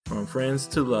From friends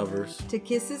to lovers, to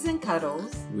kisses and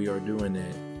cuddles, we are doing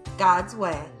it God's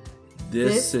way.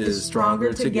 This is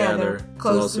Stronger Together,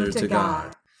 Closer to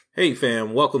God. Hey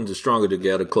fam, welcome to Stronger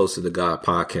Together, Closer to God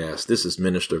podcast. This is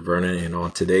Minister Vernon, and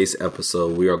on today's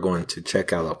episode, we are going to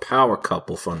check out a power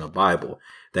couple from the Bible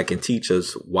that can teach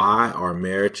us why our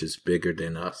marriage is bigger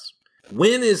than us.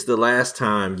 When is the last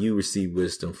time you received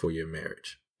wisdom for your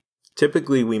marriage?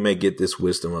 Typically, we may get this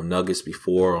wisdom of nuggets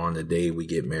before or on the day we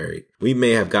get married. We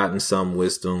may have gotten some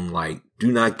wisdom like,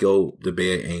 do not go to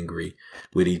bed angry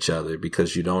with each other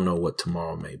because you don't know what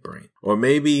tomorrow may bring. Or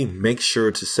maybe make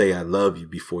sure to say I love you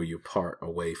before you part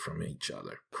away from each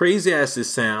other. Crazy as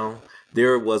this sounds,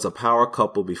 there was a power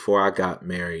couple before I got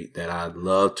married that I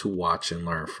loved to watch and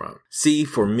learn from. See,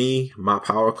 for me, my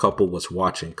power couple was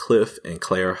watching Cliff and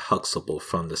Claire Huxtable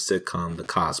from the sitcom The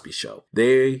Cosby Show.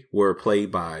 They were played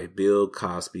by Bill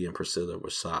Cosby and Priscilla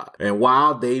Rashad. And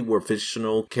while they were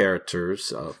fictional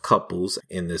characters, couples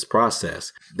in this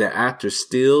process, the actors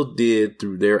still did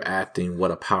through their acting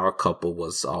what a power couple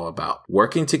was all about.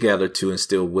 Working together to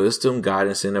instill wisdom,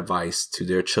 guidance, and advice to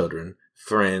their children,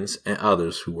 friends, and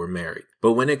others who were married.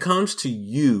 But when it comes to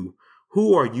you,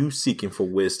 who are you seeking for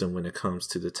wisdom when it comes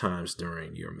to the times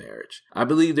during your marriage? I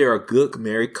believe there are good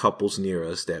married couples near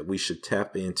us that we should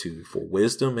tap into for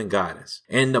wisdom and guidance.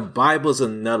 And the Bible is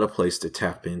another place to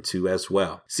tap into as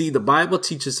well. See, the Bible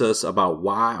teaches us about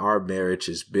why our marriage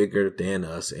is bigger than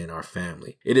us and our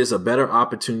family. It is a better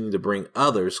opportunity to bring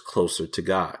others closer to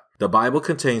God. The Bible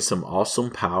contains some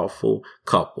awesome, powerful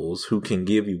couples who can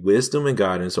give you wisdom and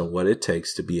guidance on what it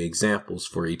takes to be examples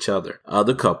for each other,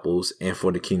 other couples, and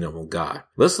for the kingdom of God.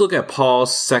 Let's look at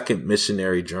Paul's second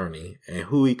missionary journey and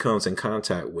who he comes in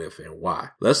contact with and why.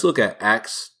 Let's look at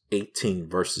Acts 18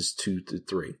 verses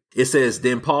 2-3. It says,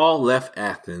 Then Paul left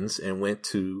Athens and went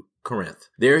to Corinth.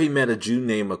 There he met a Jew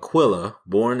named Aquila,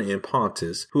 born in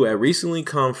Pontus, who had recently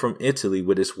come from Italy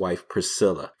with his wife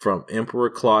Priscilla, from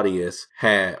Emperor Claudius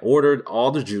had ordered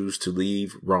all the Jews to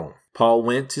leave Rome. Paul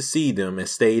went to see them and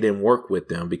stayed and worked with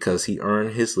them because he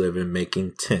earned his living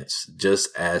making tents,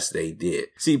 just as they did.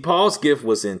 See, Paul's gift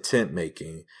was in tent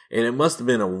making, and it must have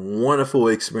been a wonderful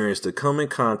experience to come in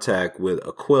contact with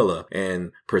Aquila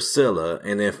and Priscilla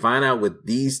and then find out with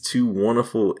these two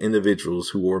wonderful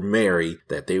individuals who were married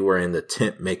that they were in the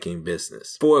tent making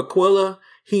business. For Aquila,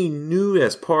 he knew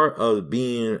as part of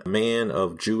being a man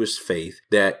of Jewish faith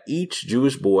that each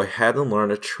Jewish boy had to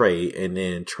learn a trade and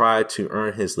then try to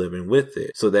earn his living with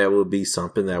it. So that would be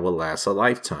something that would last a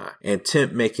lifetime. And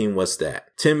tent making was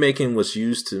that. Tent making was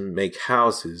used to make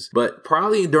houses, but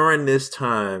probably during this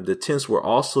time, the tents were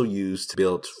also used to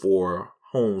build for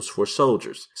homes for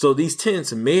soldiers. So these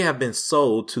tents may have been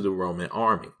sold to the Roman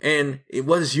army. And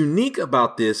what is unique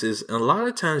about this is a lot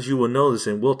of times you will notice,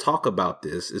 and we'll talk about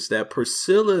this, is that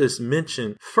Priscilla is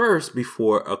mentioned first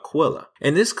before Aquila.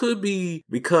 And this could be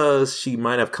because she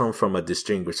might have come from a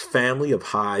distinguished family of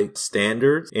high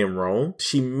standards in Rome.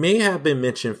 She may have been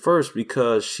mentioned first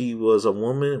because she was a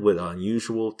woman with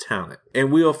unusual talent.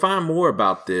 And we'll find more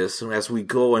about this as we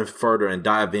go in further and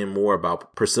dive in more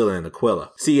about Priscilla and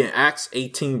Aquila. See, in Acts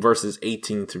 18 verses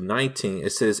 18-19,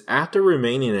 it says, After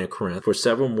remaining in Corinth for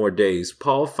several more days,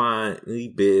 Paul finally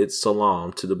bid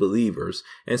salam to the believers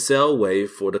and sailed away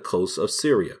for the coast of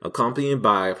Syria, accompanied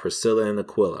by Priscilla and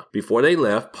Aquila. Before they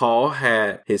left, Paul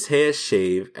had his head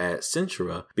shaved at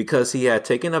Cenchrea because he had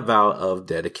taken a vow of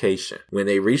dedication. When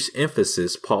they reached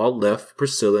Ephesus, Paul left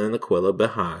Priscilla and Aquila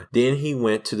behind. Then he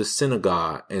went to the synagogue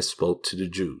and spoke to the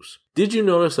Jews. Did you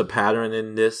notice a pattern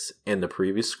in this and the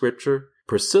previous scripture?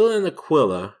 Priscilla and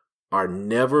Aquila are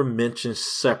never mentioned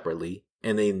separately,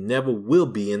 and they never will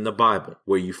be in the Bible.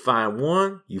 Where you find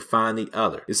one, you find the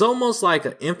other. It's almost like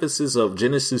an emphasis of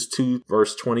Genesis 2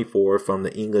 verse 24 from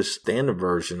the English Standard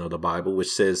Version of the Bible,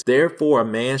 which says, Therefore a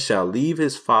man shall leave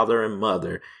his father and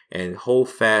mother and hold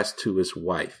fast to his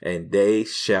wife, and they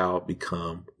shall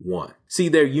become one. See,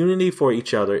 their unity for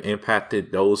each other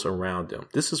impacted those around them.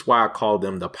 This is why I call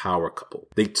them the power couple.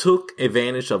 They took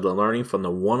advantage of the learning from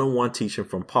the one-on-one teaching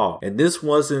from Paul. And this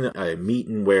wasn't a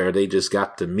meeting where they just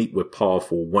got to meet with Paul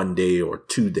for 1 day or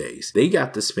 2 days. They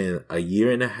got to spend a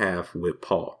year and a half with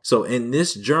Paul. So in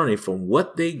this journey, from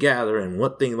what they gather and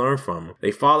what they learn from him,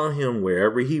 they follow him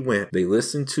wherever he went. They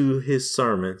listen to his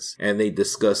sermons and they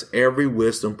discuss every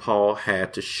wisdom Paul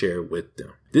had to share with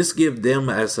them. This gives them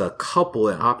as a couple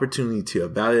an opportunity to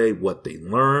evaluate what they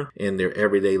learn in their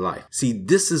everyday life. See,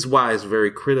 this is why it's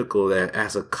very critical that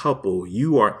as a couple,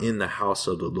 you are in the house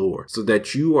of the Lord so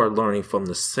that you are learning from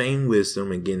the same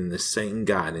wisdom and getting the same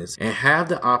guidance and have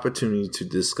the opportunity to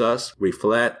discuss,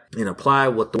 reflect, and apply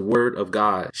what the Word of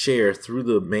God shares through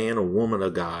the man or woman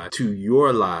of God to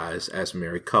your lives as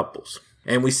married couples.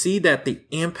 And we see that the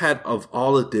impact of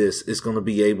all of this is going to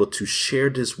be able to share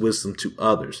this wisdom to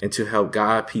others and to help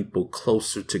guide people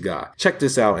closer to God. Check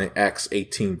this out in Acts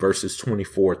 18 verses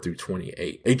 24 through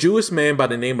 28. A Jewish man by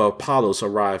the name of Apollos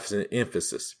arrived in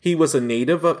Ephesus. He was a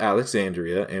native of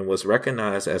Alexandria and was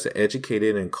recognized as an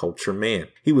educated and cultured man.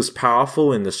 He was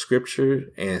powerful in the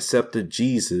scripture and accepted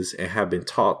Jesus and had been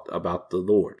taught about the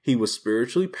Lord. He was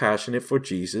spiritually passionate for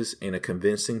Jesus and a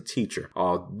convincing teacher.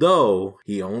 Although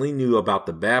he only knew about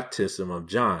the baptism of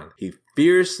John, he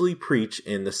fiercely preached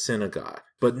in the synagogue.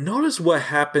 But notice what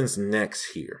happens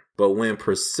next here. But when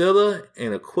Priscilla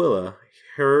and Aquila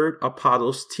heard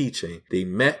Apollos' teaching, they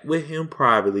met with him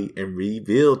privately and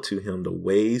revealed to him the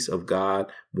ways of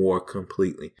God more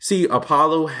completely. See,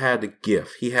 Apollo had the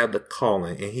gift, he had the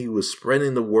calling, and he was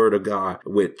spreading the word of God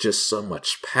with just so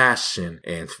much passion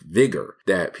and vigor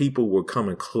that people were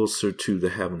coming closer to the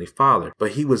Heavenly Father.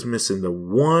 But he was missing the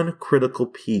one critical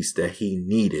piece that he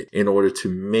needed in order to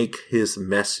make his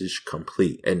message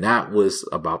complete. And that was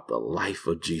about the life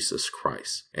of Jesus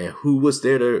Christ. And who was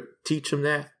there to teach him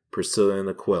that? Priscilla and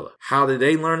Aquila. How did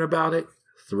they learn about it?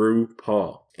 Through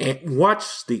Paul. And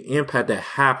watch the impact that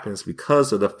happens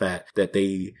because of the fact that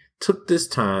they took this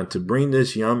time to bring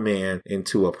this young man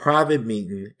into a private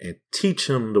meeting and teach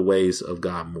him the ways of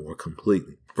God more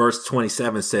completely. Verse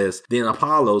 27 says, Then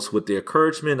Apollos, with the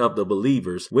encouragement of the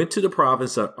believers, went to the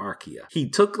province of Achaia. He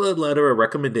took a letter of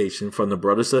recommendation from the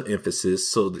brothers of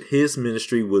Ephesus so that his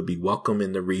ministry would be welcome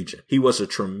in the region. He was a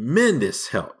tremendous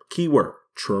help. Keyword.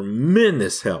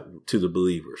 Tremendous help to the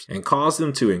believers and caused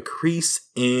them to increase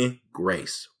in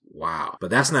grace. Wow.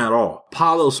 But that's not all.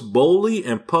 Apollos boldly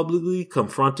and publicly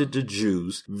confronted the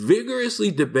Jews,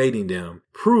 vigorously debating them,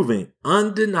 proving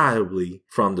undeniably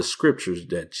from the scriptures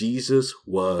that Jesus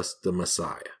was the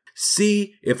Messiah.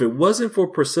 See, if it wasn't for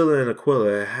Priscilla and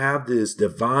Aquila to have this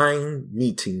divine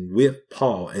meeting with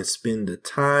Paul and spend the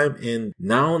time in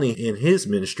not only in his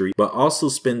ministry, but also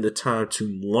spend the time to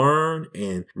learn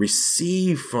and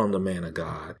receive from the man of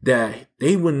God, that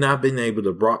they would not have been able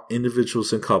to bring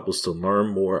individuals and couples to learn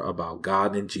more about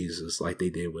God and Jesus like they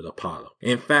did with Apollo.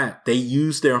 In fact, they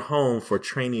used their home for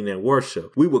training and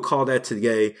worship. We would call that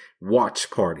today watch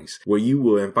parties, where you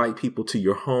will invite people to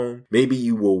your home. Maybe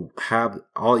you will have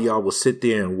all y'all will sit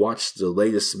there and watch the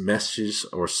latest message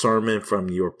or sermon from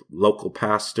your local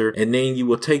pastor. And then you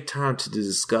will take time to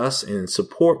discuss and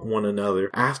support one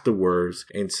another afterwards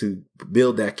and to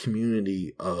build that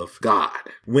community of God.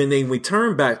 When they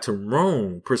returned back to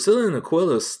Rome, Priscilla and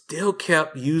Aquila still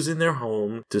kept using their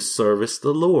home to service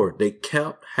the Lord. They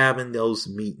kept having those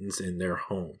meetings in their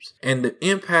homes. And the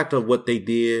impact of what they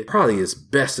did probably is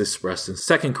best expressed in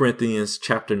 2 Corinthians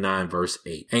chapter 9, verse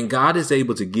 8. And God is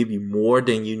able to give you more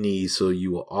than you need, so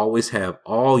you will always have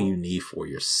all you need for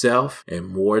yourself and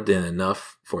more than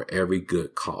enough for every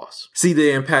good cause. See,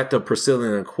 the impact of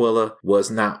Priscilla and Aquila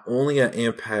was not only an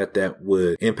impact that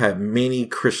would impact many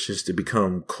Christians to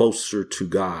become closer to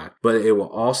God, but it will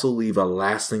also leave a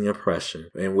lasting impression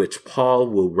in which Paul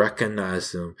will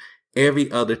recognize them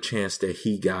every other chance that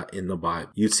he got in the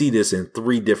Bible. You see this in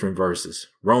 3 different verses.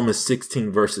 Romans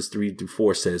 16 verses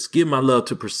 3-4 says, Give my love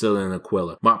to Priscilla and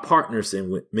Aquila, my partners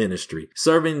in ministry,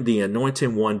 serving the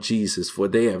anointed one Jesus, for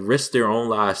they have risked their own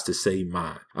lives to save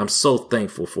mine. I'm so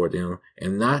thankful for them,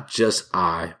 and not just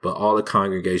I, but all the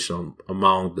congregation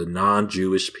among the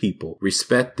non-Jewish people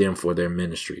respect them for their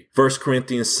ministry. 1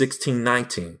 Corinthians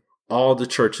 16:19. All the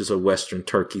churches of Western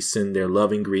Turkey send their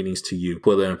loving greetings to you.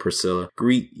 Aquila and Priscilla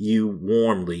greet you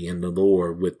warmly in the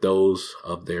Lord with those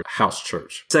of their house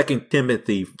church. 2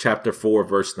 Timothy chapter 4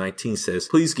 verse 19 says,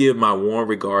 Please give my warm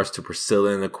regards to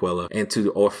Priscilla and Aquila and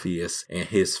to Orpheus and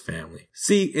his family.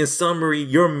 See, in summary,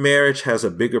 your marriage has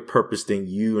a bigger purpose than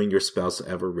you and your spouse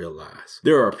ever realize.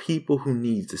 There are people who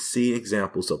need to see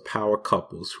examples of power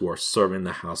couples who are serving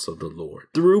the house of the Lord.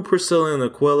 Through Priscilla and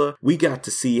Aquila, we got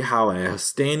to see how a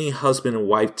outstanding husband and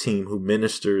wife team who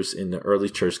ministers in the early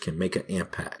church can make an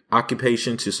impact.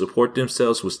 Occupation to support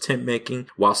themselves was tent making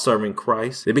while serving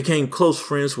Christ. They became close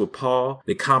friends with Paul.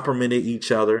 They complemented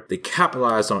each other. They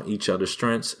capitalized on each other's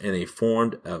strengths, and they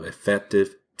formed an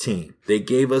effective team. They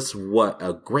gave us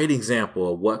a great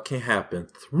example of what can happen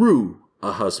through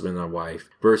a husband and wife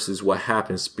versus what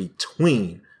happens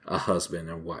between a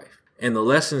husband and wife. and the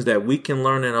lessons that we can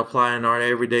learn and apply in our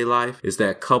everyday life is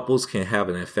that couples can have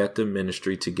an effective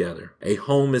ministry together. A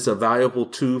home is a valuable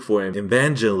tool for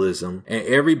evangelism, and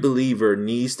every believer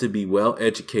needs to be well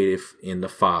educated in the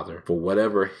Father for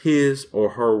whatever his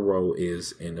or her role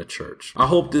is in the church. I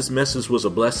hope this message was a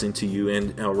blessing to you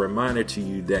and a reminder to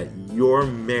you that your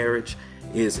marriage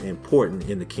is important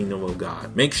in the kingdom of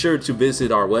God. Make sure to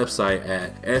visit our website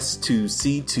at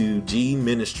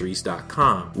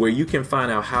s2c2gministries.com, where you can find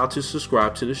out how to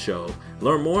subscribe to the show,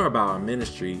 learn more about our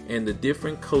ministry, and the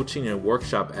different coaching and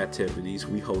workshop activities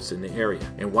we host in the area.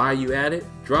 And while you're at it,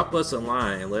 drop us a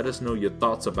line and let us know your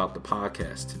thoughts about the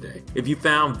podcast today. If you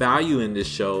found value in this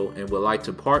show and would like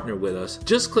to partner with us,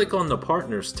 just click on the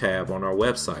Partners tab on our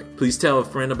website. Please tell a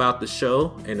friend about the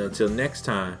show, and until next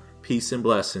time, peace and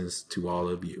blessings to all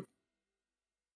of you.